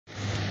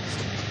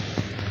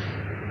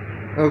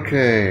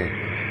Okay,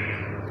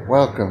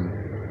 welcome.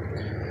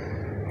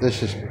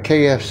 This is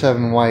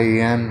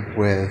KF7YEN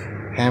with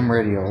Ham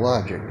Radio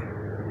Logic.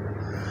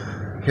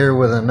 Here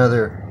with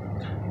another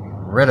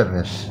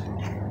retevis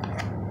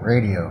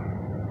radio.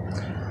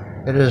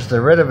 It is the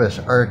retevis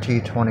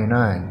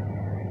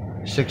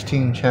RT29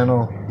 16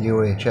 channel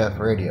UHF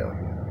radio.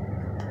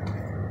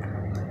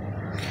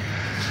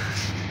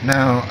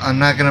 Now, I'm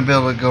not going to be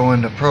able to go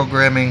into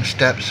programming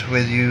steps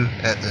with you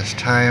at this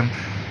time.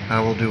 I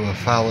will do a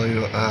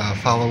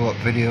follow-up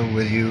video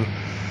with you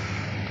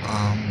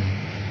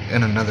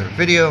in another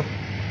video,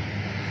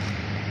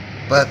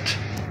 but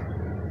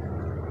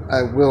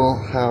I will,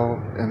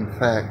 in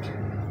fact,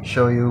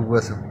 show you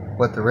with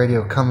what the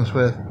radio comes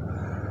with.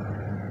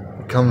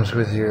 It comes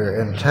with your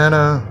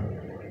antenna,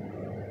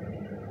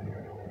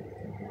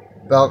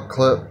 belt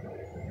clip,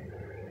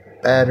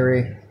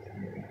 battery,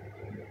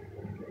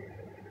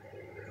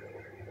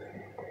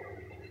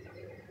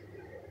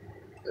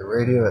 the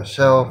radio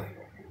itself,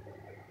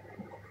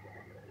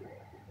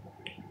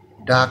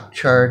 dock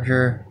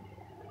charger,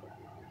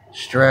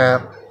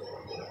 strap,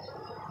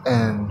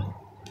 and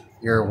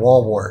your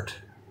wall wart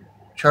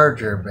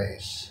charger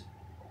base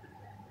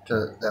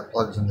that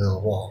plugs into the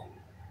wall.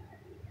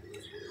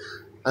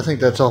 I think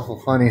that's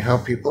awful funny how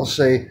people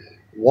say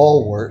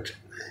wall wart.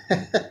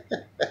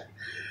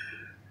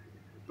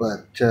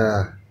 But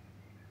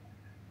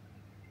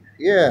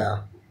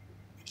yeah.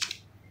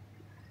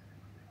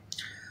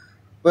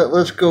 But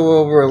let's go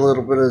over a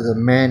little bit of the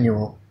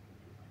manual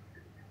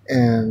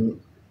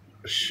and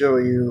show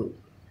you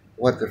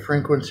what the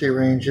frequency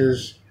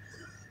ranges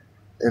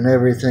and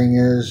everything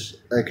is.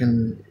 I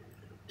can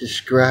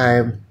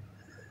describe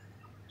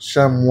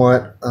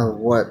somewhat of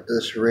what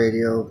this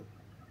radio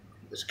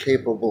is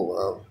capable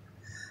of,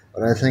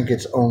 but I think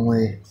it's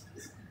only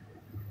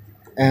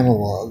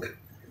analog.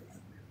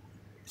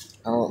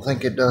 I don't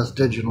think it does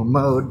digital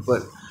mode,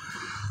 but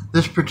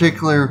this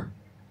particular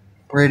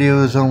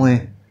radio is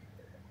only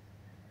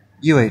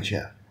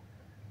UHF,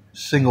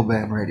 single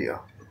band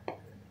radio.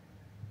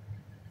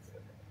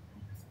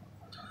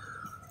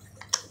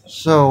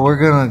 So we're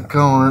gonna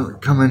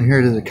come in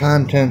here to the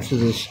contents of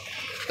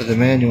the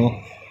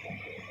manual.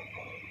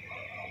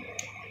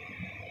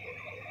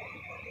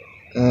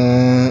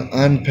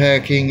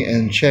 Unpacking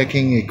and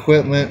checking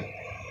equipment,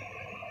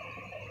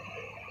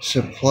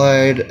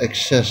 supplied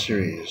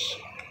accessories.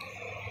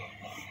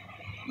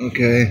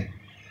 Okay.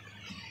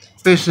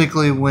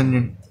 Basically,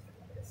 when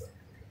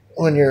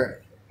you're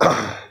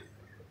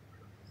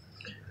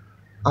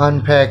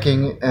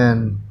unpacking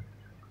and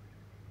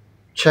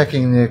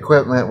checking the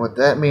equipment, what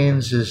that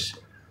means is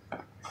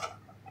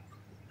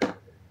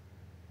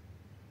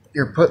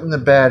you're putting the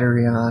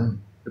battery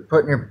on, you're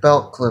putting your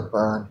belt clip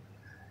on,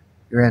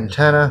 your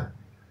antenna,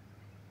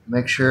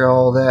 make sure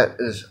all that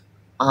is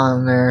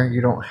on there.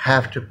 You don't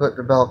have to put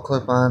the belt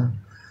clip on.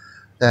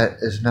 That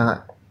is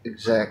not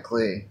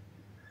exactly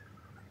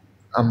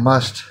a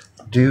must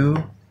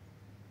do.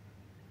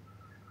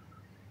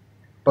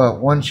 But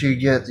once you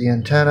get the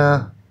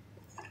antenna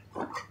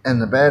and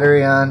the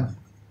battery on,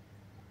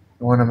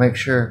 you want to make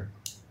sure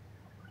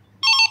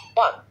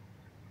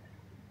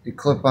you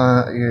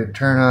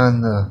turn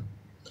on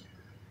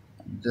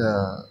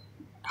the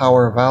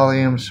power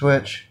volume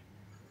switch.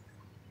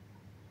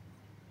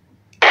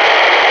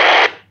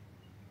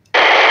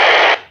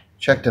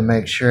 Check to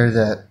make sure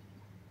that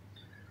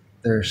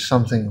there's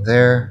something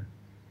there.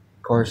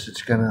 Of course,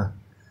 it's going to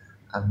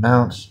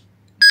announce.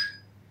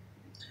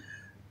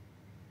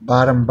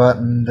 Bottom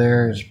button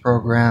there is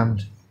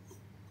programmed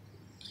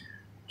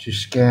to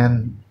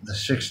scan the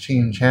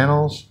 16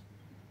 channels.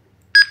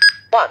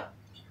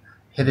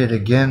 Hit it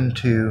again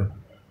to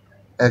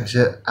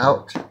exit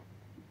out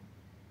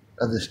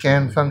of the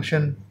scan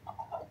function.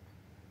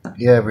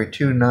 You have your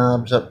two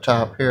knobs up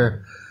top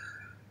here.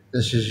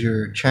 This is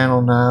your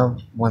channel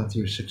knob, 1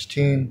 through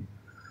 16,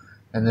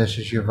 and this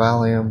is your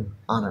volume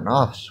on and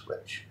off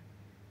switch.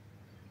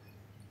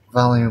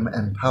 Volume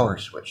and power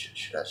switch,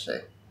 should I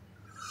say.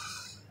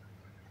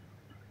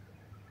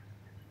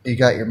 You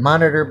got your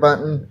monitor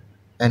button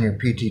and your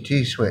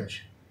PTT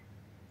switch,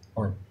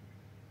 or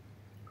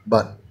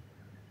button.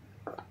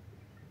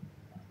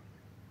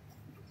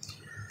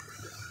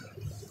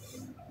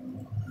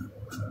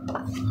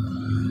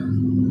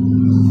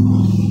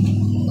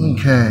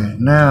 Okay,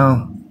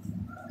 now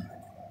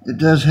it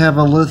does have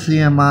a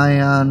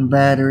lithium-ion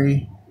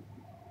battery,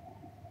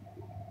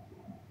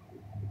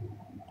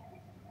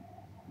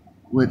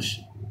 which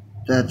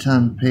that's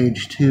on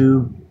page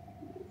 2.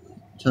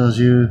 Tells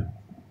you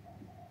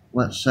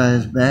what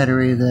size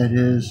battery that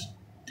is.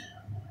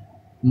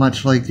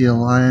 Much like the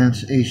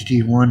Alliance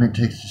HD1, it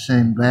takes the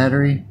same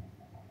battery.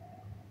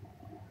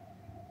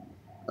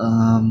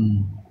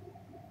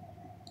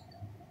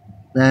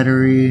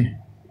 Battery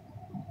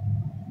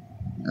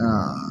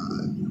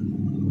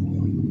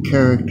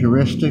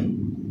characteristic,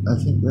 I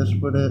think that's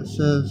what it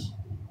says.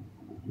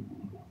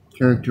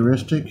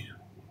 Characteristic.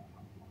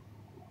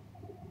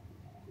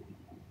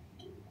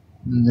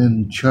 And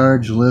then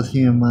charge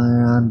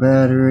lithium-ion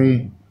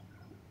battery.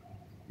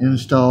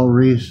 Install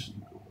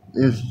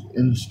is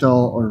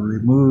install or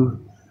remove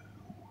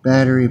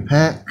battery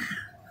pack,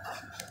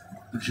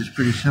 which is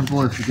pretty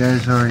simple. If you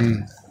guys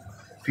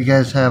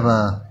have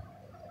a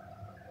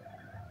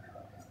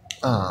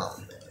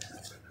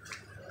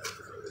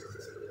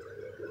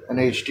an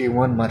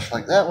HD1 much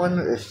like that one,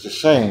 it's the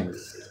same.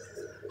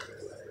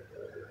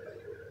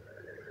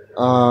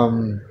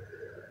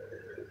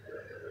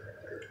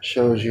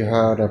 Shows you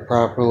how to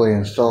properly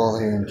install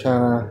the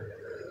antenna,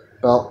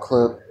 belt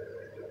clip,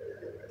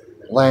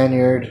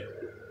 lanyard.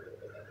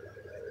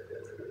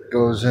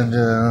 Goes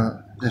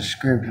into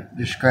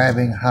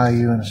describing how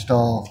you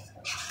install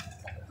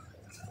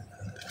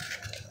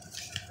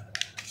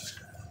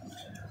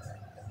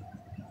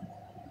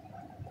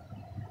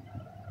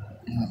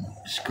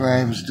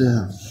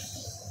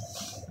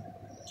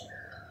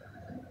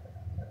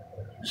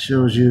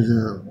shows you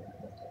the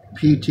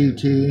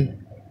PTT,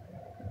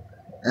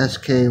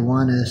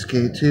 SK1,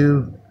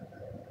 SK2,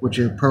 which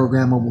are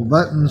programmable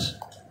buttons,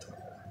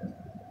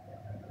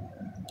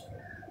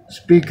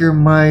 speaker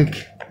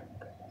mic,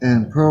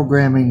 and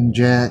programming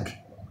jack.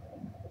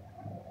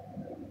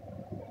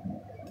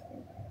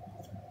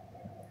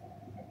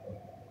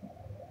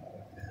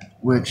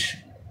 Which,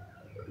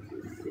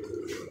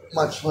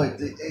 much like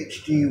the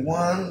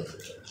HD1,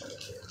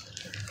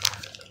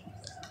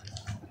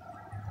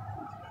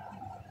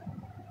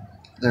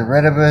 the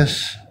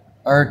retevis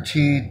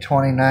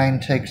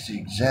RT29 takes the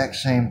exact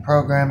same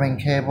programming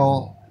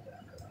cable,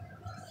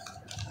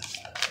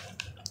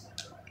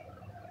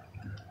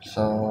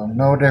 so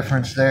no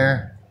difference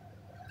there.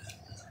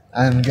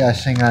 I'm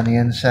guessing on the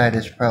inside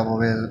it's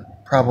probably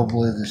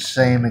the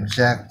same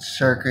exact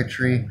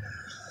circuitry.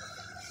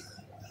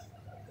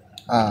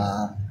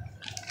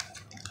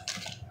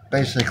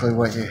 Basically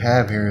what you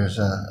have here is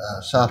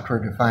a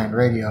software-defined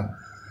radio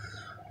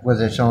with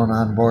its own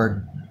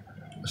onboard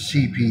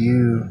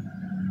CPU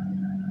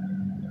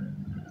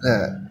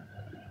that,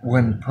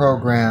 when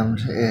programmed,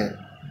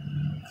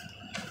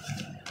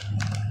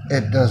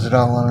 it does it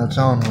all on its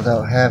own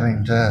without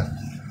having to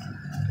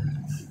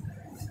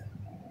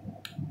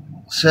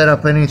set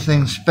up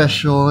anything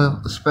special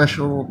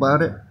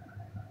about it.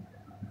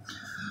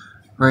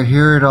 Right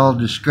here it all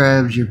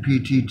describes your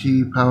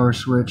PTT power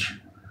switch.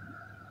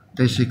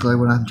 Basically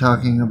what I'm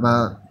talking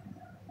about,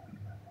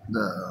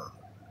 the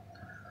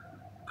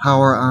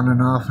power on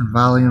and off and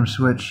volume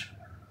switch,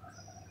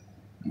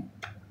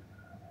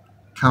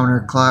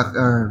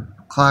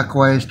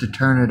 clockwise to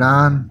turn it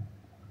on,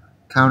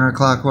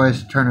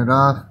 counterclockwise to turn it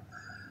off,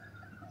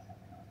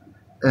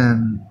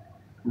 and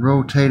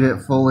rotate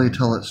it fully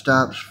till it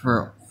stops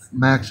for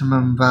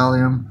maximum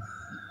volume,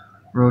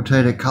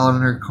 rotate it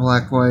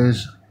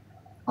counterclockwise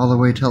all the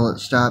way till it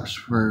stops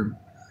for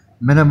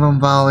minimum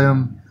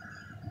volume,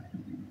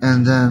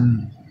 and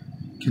then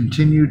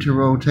continue to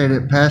rotate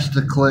it past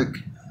the click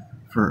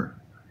for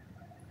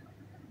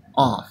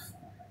off,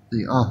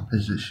 the off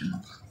position.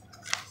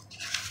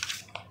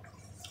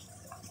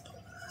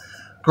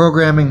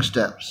 Programming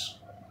steps.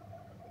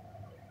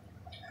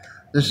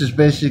 This is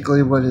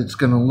basically what it's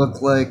going to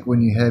look like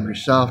when you have your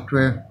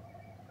software.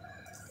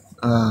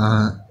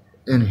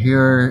 In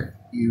here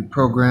you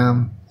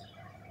program,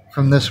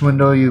 from this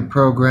window you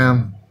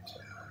program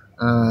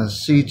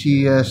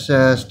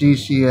CTSS,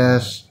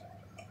 DCS,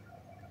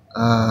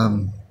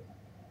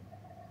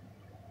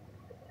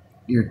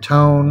 your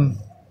tone,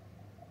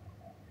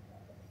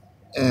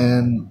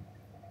 and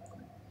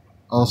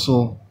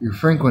also your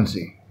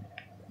frequency,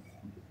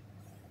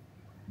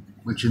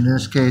 which in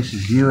this case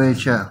is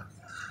UHF.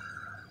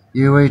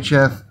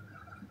 UHF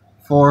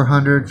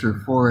 400s or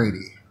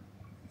 480.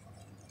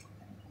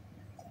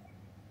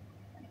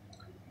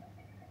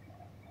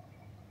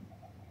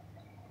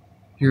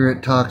 Here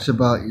it talks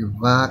about your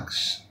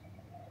Vox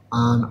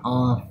on,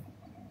 off.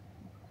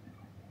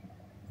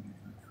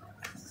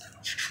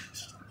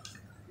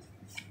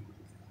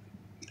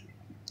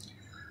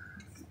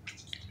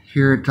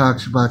 Here it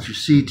talks about your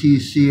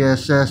CT,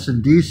 CSS,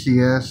 and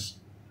DCS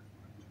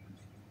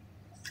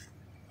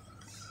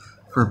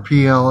for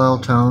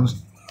PLL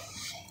tones.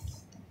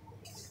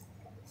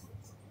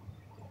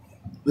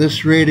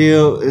 This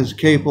radio is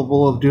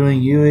capable of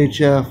doing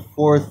UHF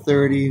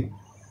 430,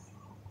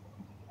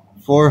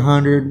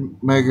 400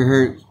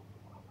 megahertz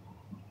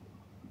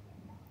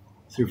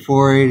through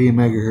 480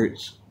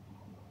 megahertz.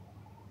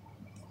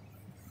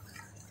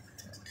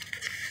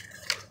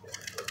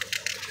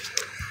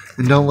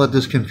 And don't let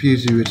this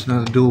confuse you, it's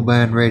not a dual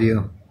band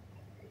radio.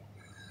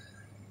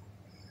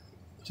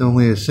 It's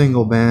only a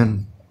single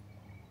band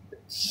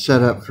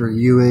set up for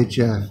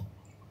UHF.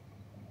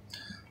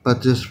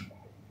 But this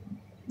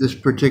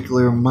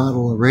particular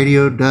model of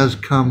radio does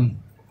come,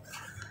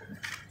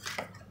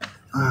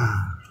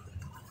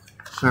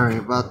 sorry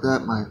about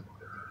that, my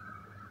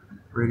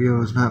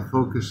radio is not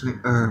focusing,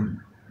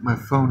 or my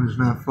phone is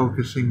not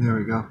focusing, there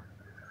we go.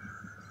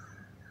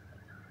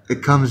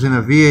 It comes in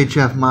a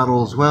VHF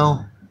model as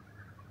well.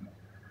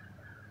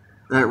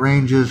 That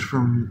ranges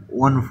from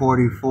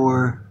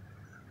 144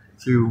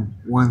 through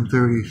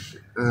 130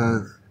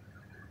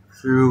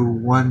 through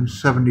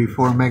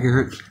 174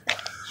 megahertz.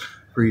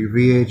 for your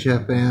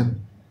VHF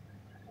band,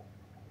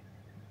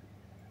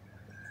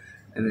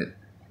 and it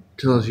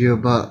tells you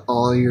about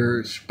all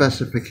your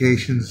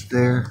specifications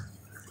there.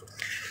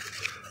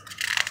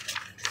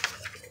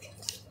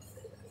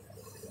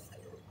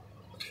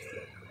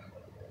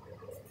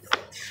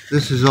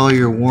 This is all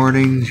your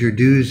warnings, your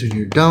do's and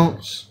your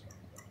don'ts.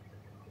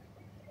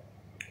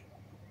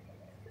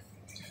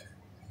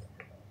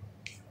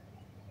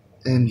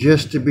 And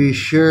just to be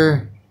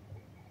sure,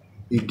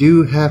 you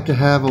do have to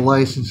have a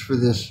license for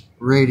this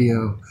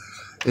radio.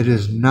 It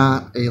is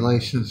not a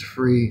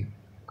license-free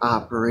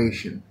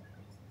operation.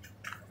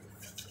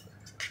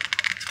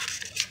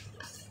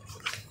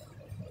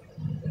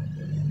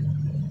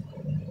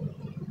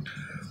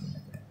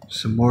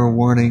 Some more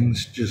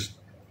warnings, just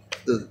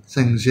the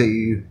things that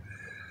you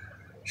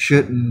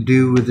shouldn't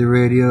do with the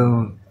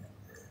radio,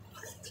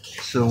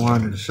 so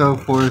on and so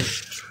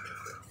forth.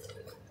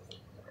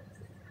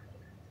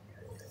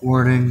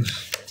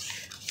 Warnings.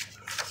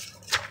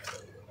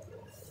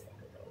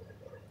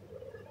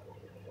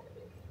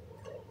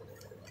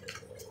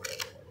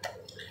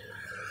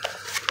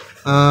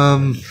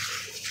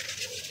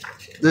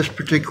 This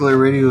particular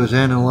radio is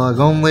analog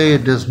only.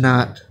 It does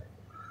not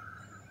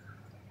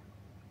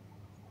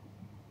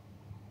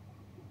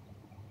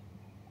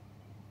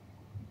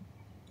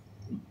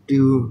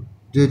do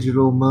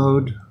digital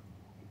mode,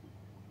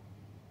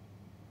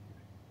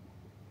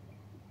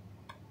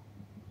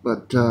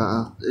 but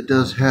it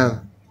does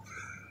have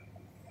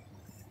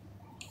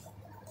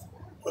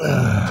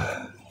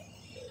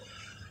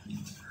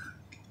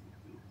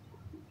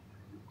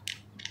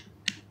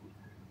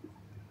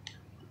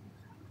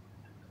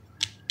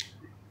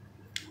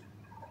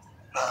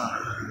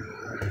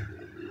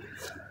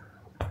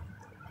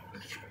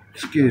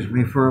excuse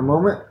me for a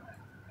moment.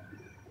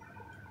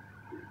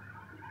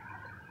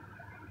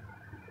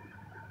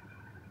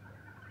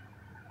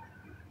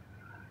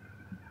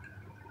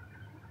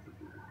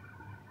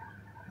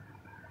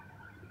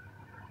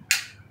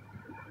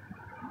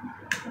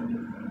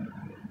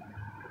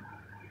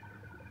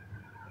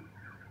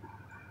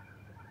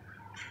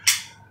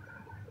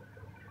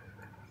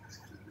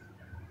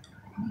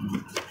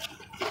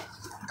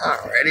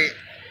 Alrighty.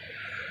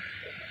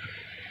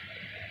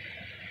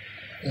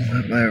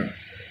 Let my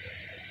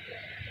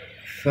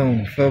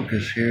phone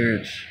focus here.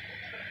 It's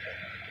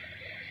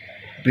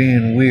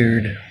being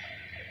weird.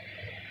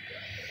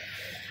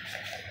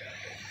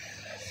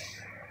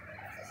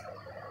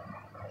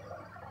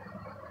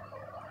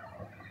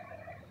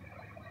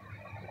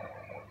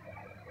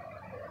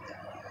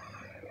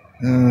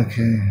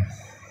 Okay.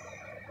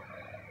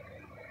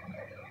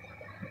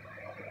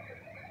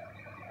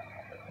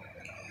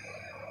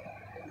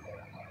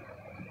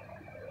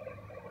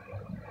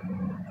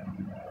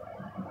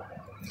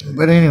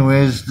 But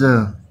anyways,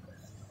 the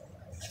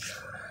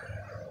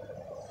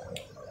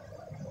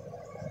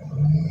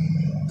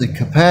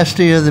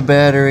capacity of the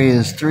battery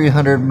is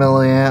 300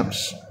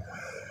 milliamps.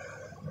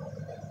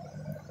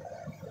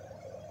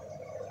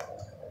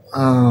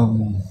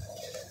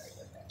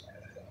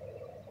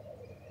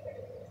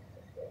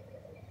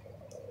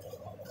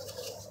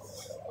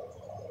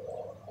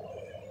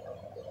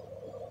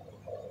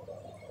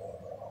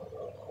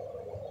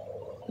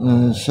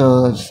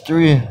 So it's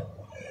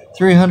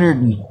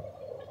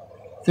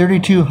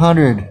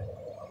 3,200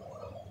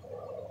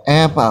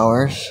 amp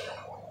hours.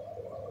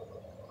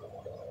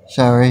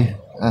 Sorry,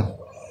 I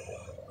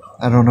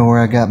don't know where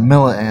I got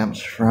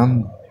milliamps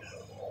from.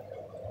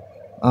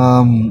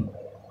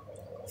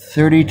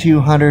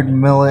 3,200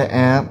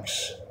 milliamp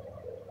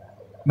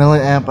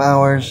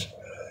hours,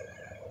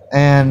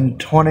 and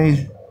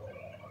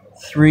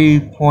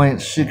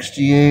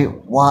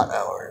 23.68 watt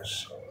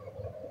hours.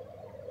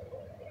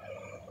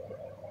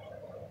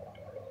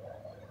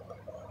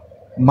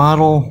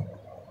 Model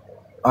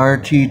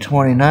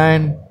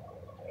RT29,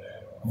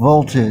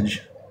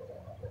 voltage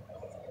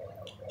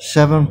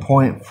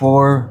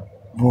 7.4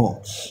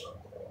 volts,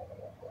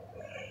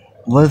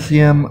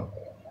 lithium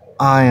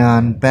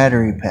ion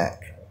battery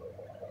pack.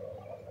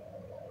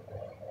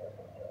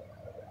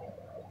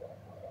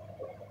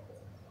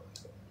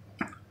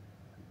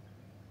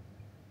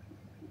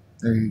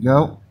 There you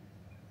go.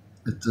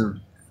 If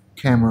the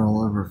camera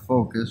will ever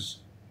focus.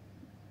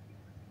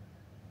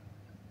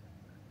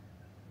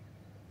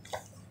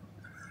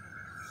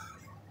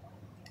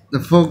 The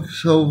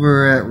folks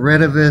over at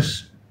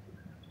Retevis,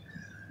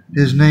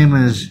 his name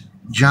is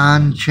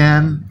John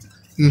Chen.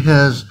 He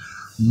has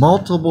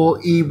multiple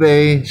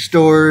eBay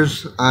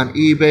stores on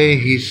eBay.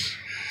 He's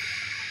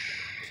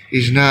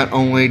not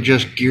only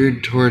just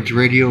geared towards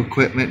radio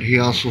equipment, he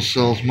also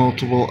sells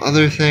multiple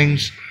other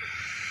things.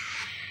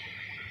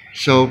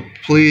 So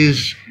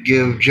please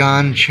give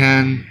John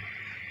Chen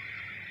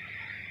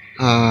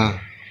a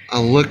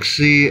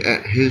look-see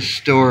at his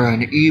store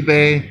on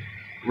eBay,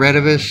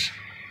 Retevis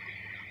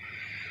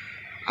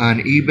on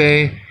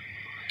eBay.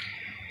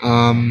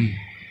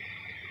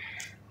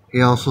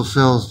 He also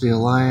sells the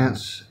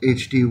Alliance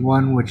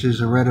HD1, which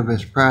is a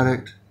Retevis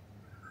product.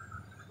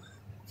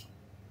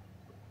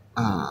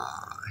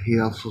 He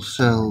also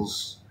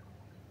sells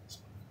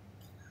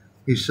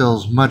he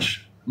sells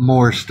much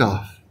more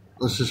stuff.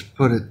 Let's just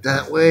put it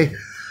that way.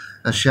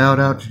 A shout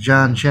out to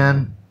John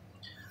Chen.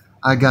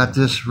 I got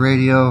this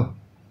radio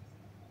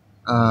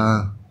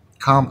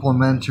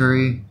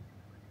complimentary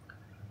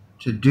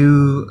to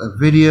do a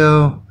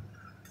video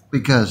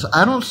because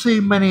I don't see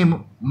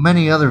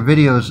many other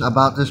videos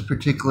about this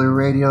particular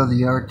radio,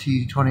 the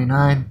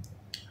RT29,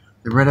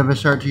 the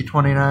retevis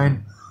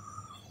RT29.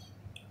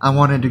 I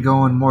wanted to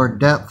go in more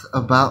depth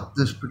about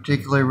this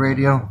particular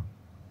radio.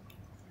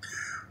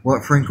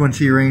 What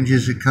frequency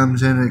ranges it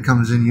comes in. It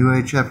comes in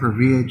UHF or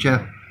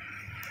VHF.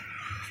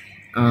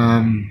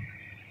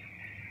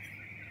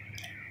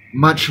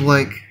 Much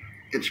like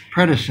its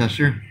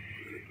predecessor,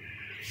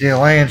 the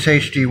Alliance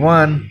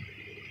HD1,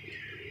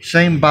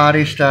 same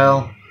body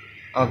style.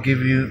 I'll give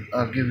you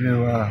a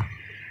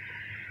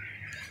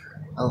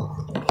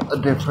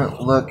different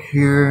look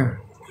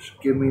here. Just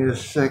give me a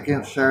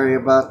second. Sorry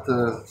about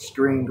the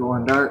screen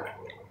going dark.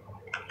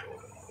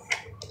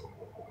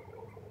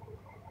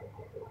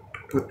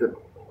 Put the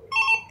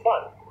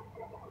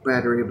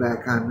battery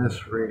back on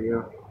this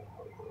radio.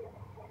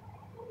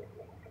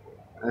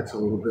 That's a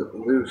little bit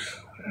loose.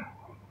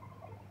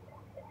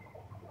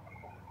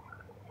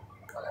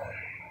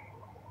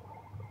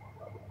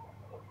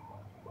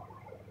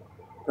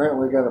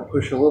 Apparently got to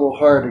push a little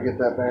hard to get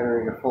that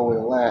battery to fully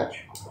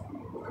latch.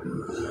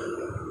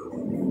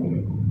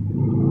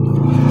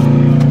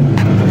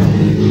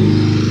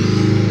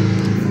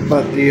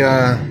 But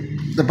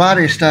the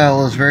body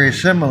style is very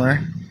similar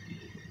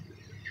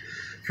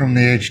from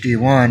the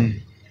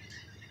HD1.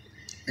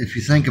 If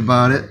you think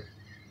about it,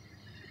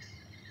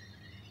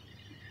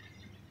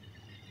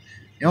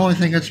 the only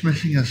thing that's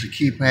missing is the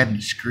keypad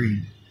and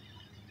screen,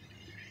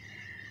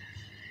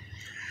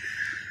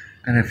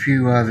 and a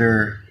few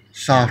other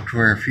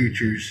software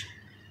features.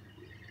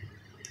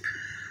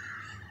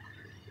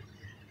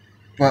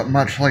 But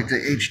much like the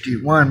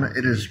HD1,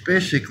 it is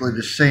basically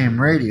the same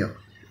radio.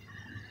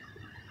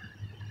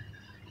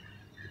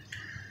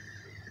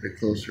 Get a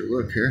closer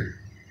look here.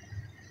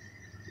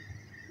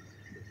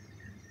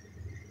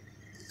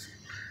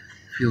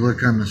 If you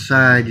look on the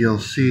side, you'll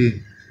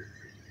see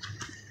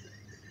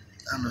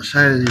on the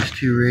side of these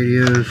two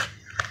radios,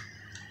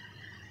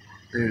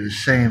 they're the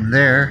same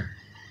there.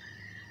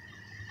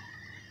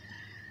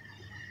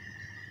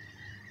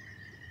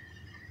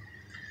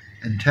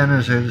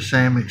 Antennas are the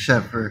same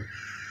except for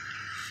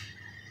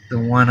the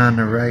one on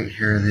the right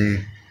here,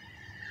 the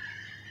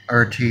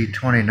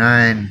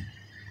RT29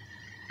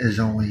 is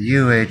only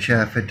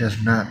UHF. It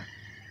does not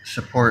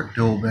support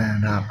dual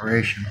band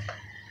operation.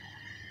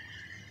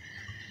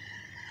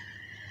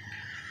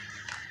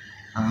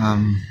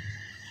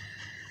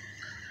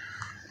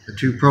 The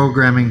two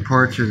programming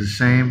ports are the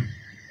same.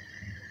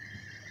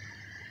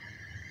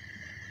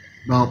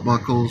 Belt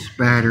buckles,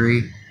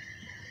 battery.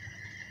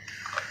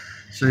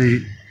 So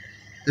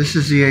this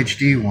is the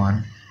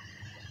HD1,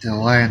 the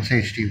Alliance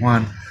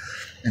HD1,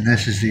 and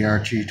this is the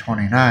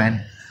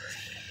RT29,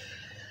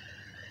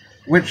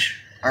 which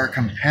are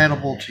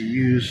compatible to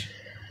use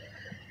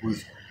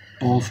with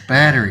both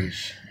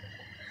batteries.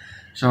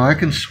 So I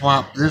can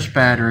swap this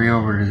battery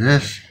over to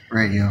this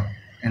radio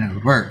and it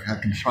would work. I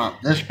can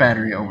swap this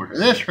battery over to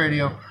this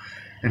radio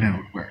and it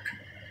would work.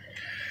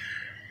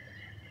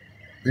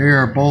 They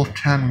are both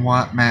 10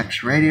 watt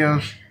max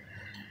radios.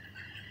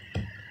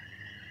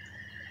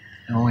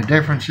 The only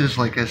difference is,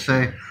 like I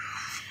say,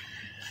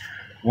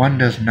 one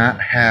does not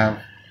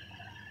have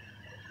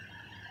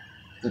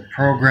the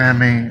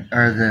programming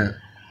or the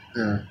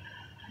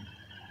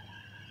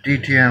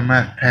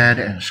DTMF pad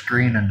and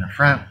screen in the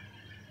front.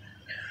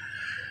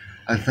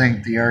 I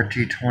think the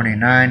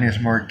RT29 is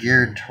more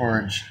geared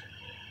towards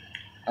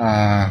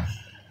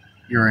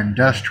your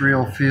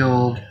industrial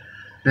field,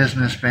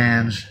 business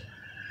bands,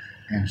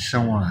 and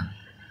so on.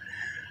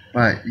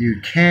 But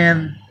you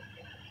can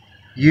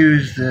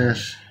use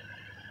this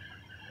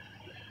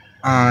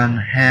on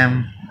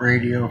ham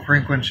radio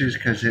frequencies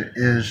because it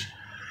is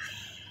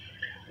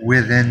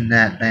within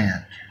that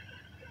band.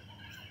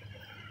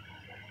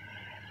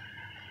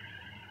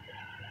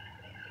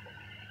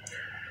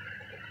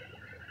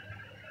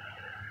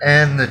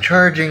 And the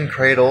charging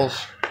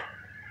cradles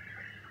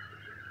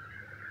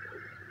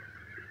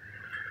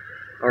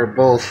are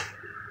both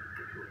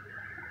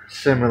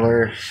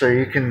similar, so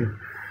you can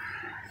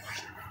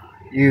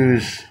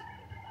use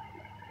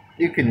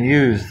the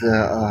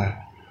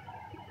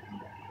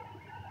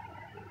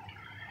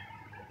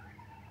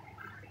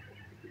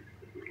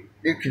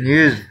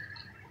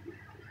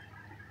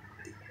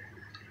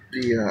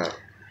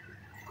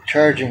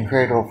charging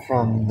cradle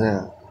from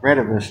the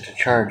retevis to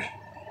charge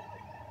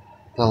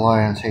the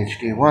Alliance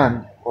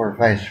HD1 or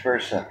vice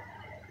versa.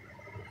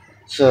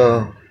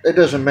 So it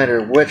doesn't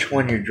matter which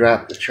one you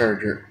drop the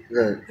charger,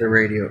 the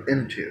radio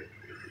into,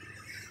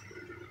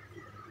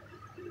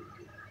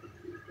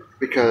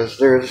 because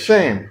they're the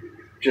same.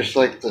 Just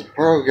like the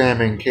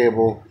programming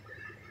cable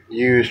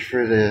used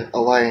for the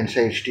Alliance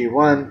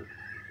HD1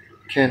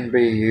 can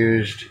be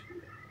used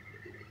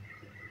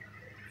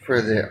for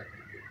the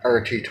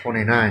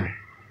RT29.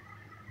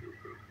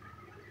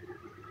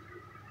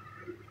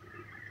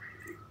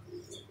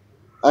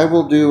 I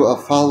will do a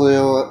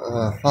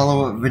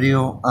follow-up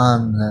video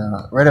on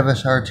the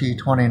retevis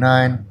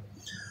RT29.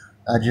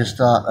 I just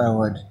thought I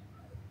would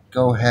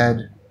go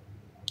ahead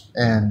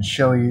and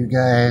show you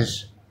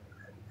guys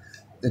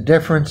the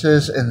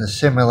differences and the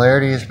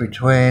similarities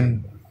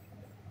between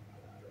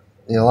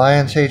the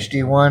Alliance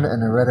HD1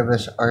 and the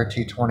retevis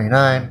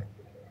RT29.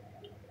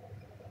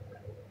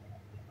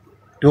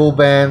 Dual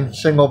band,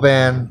 single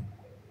band.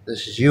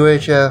 This is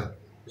UHF.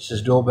 This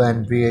is dual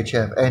band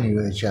VHF and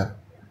UHF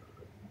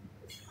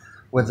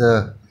with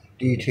a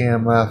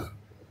DTMF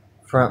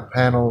front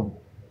panel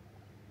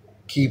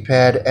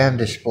keypad and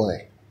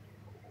display.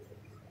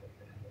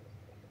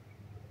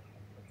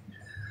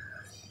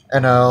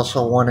 And I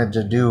also wanted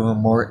to do a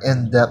more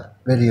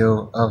in-depth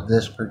video of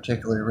this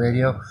particular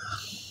radio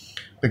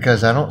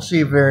because I don't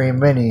see very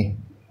many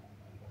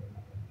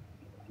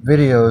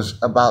videos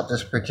about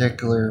this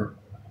particular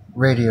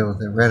radio,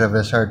 the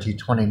retevis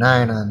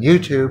RT29, on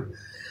YouTube.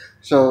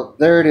 So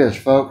there it is,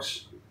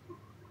 folks.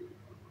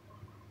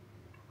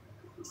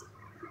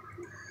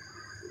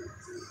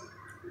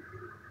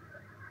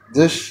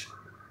 This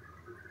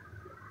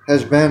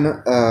has been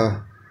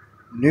a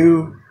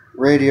new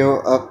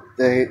radio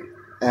update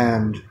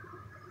and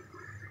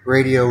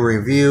radio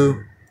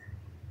review.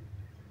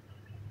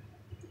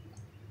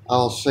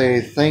 I'll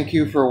say thank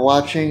you for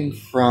watching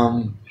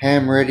from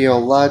Ham Radio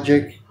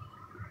Logic.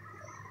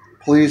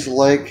 Please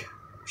like,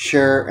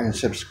 share, and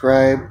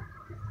subscribe.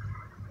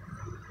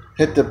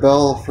 Hit the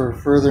bell for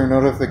further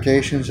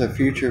notifications of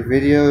future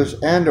videos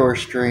and or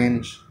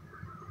streams.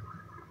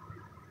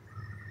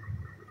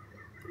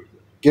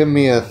 Give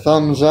me a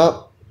thumbs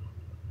up.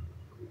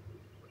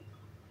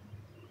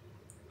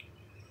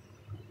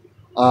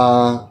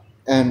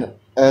 And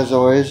as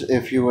always,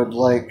 if you would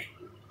like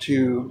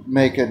to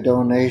make a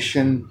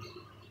donation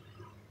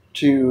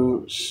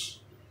to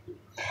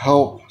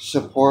help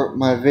support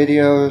my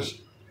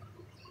videos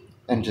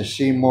and to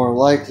see more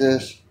like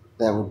this,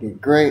 that would be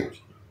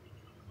great.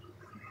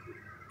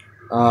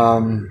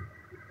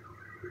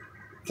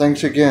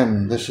 Thanks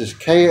again. This is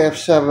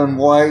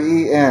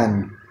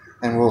KF7YEN,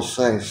 and we'll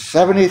say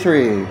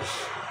 73s.